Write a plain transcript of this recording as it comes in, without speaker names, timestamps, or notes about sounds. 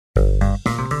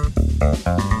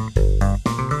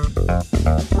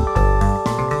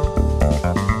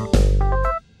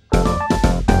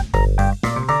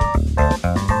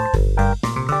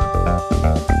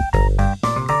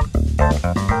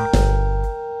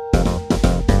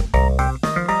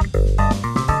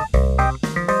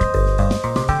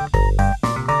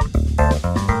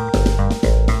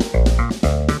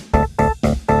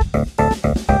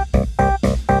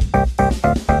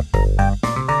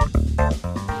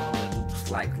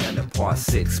Part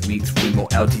 6 meets Remo,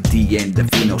 LGD and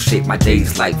Davino. Shape my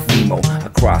days like Vimo,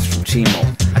 across from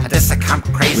Chimo. This I come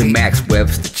crazy. We Max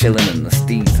Webster chillin' and the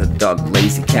steeds are dug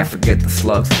lazy. Can't forget the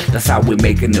slugs, that's how we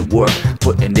making it work.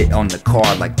 Putting it on the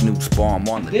card like new spawn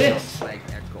on the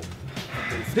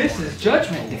This is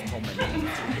Judgment Day.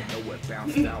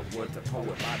 Now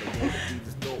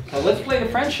let's play the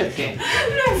friendship game.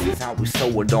 This is how we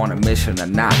sow it on a mission or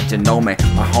not. You know me,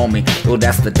 my homie. Yo,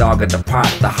 that's the dog of the pot,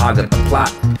 the hog of the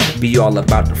plot. Be all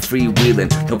about the freewheeling.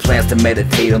 No plans to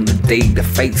meditate on the day, the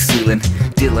fate sealing.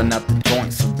 Dealing out the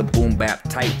joints of the boom bap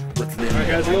tight with Lynn. Alright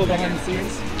guys, a little behind the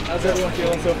scenes. How's everyone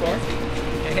feeling so far?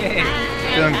 Hey.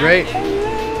 Feeling great.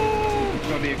 It's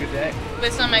gonna be a good day.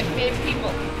 With some of my favorite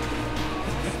people.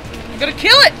 I'm gonna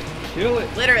kill it! Kill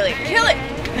it. Literally, kill it!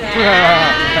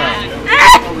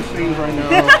 All the scenes right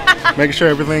now. Making sure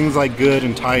everything's like good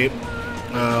and tight.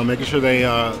 Making sure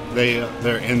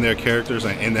they're in their characters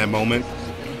and in that moment.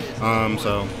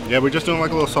 So yeah, we're just doing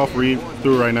like a little soft read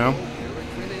through right now.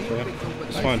 So yeah,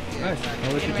 it's fun. Nice.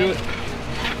 I'll let you do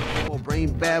it.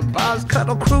 Brain bad vibes,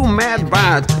 cuddle crew mad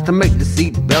vibes to make the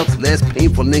seat belts less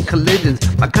painful in collisions.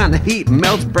 My kind of heat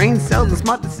melts brain cells and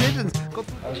smart decisions.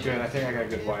 That was good. I think I got a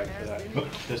good vibe for that.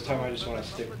 This time I just want to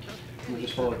stick. We'll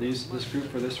just follow this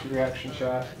group for this reaction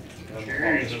shot. And then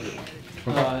we'll follow this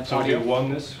group. So I'll do one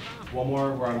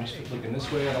more where I'm just looking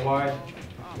this way on a wide.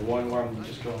 The one where I'm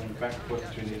just going back and forth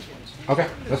between these ones. Okay,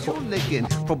 that's cool.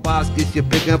 For baskets, you're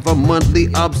picking up a monthly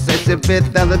obsessive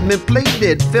fifth element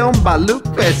plated. Filmed by Luke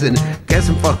Besson.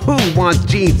 Guessing for who wants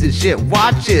jeans and shit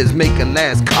watches. Make a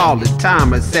last call at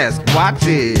time and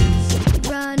Sasquatches.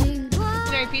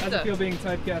 How's it feel being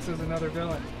typecast as another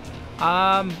villain?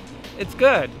 It's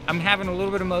good. I'm having a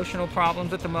little bit of emotional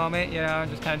problems at the moment, you know,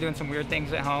 just kind of doing some weird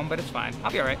things at home, but it's fine.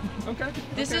 I'll be all right. Okay.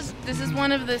 This is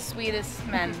one of the sweetest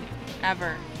men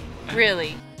ever.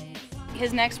 Really.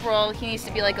 His next role, he needs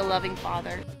to be like a loving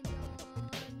father.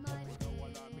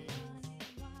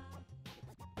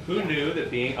 Who knew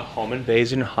that being a home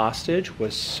invasion hostage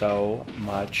was so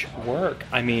much work?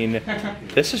 I mean,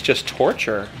 this is just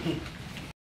torture.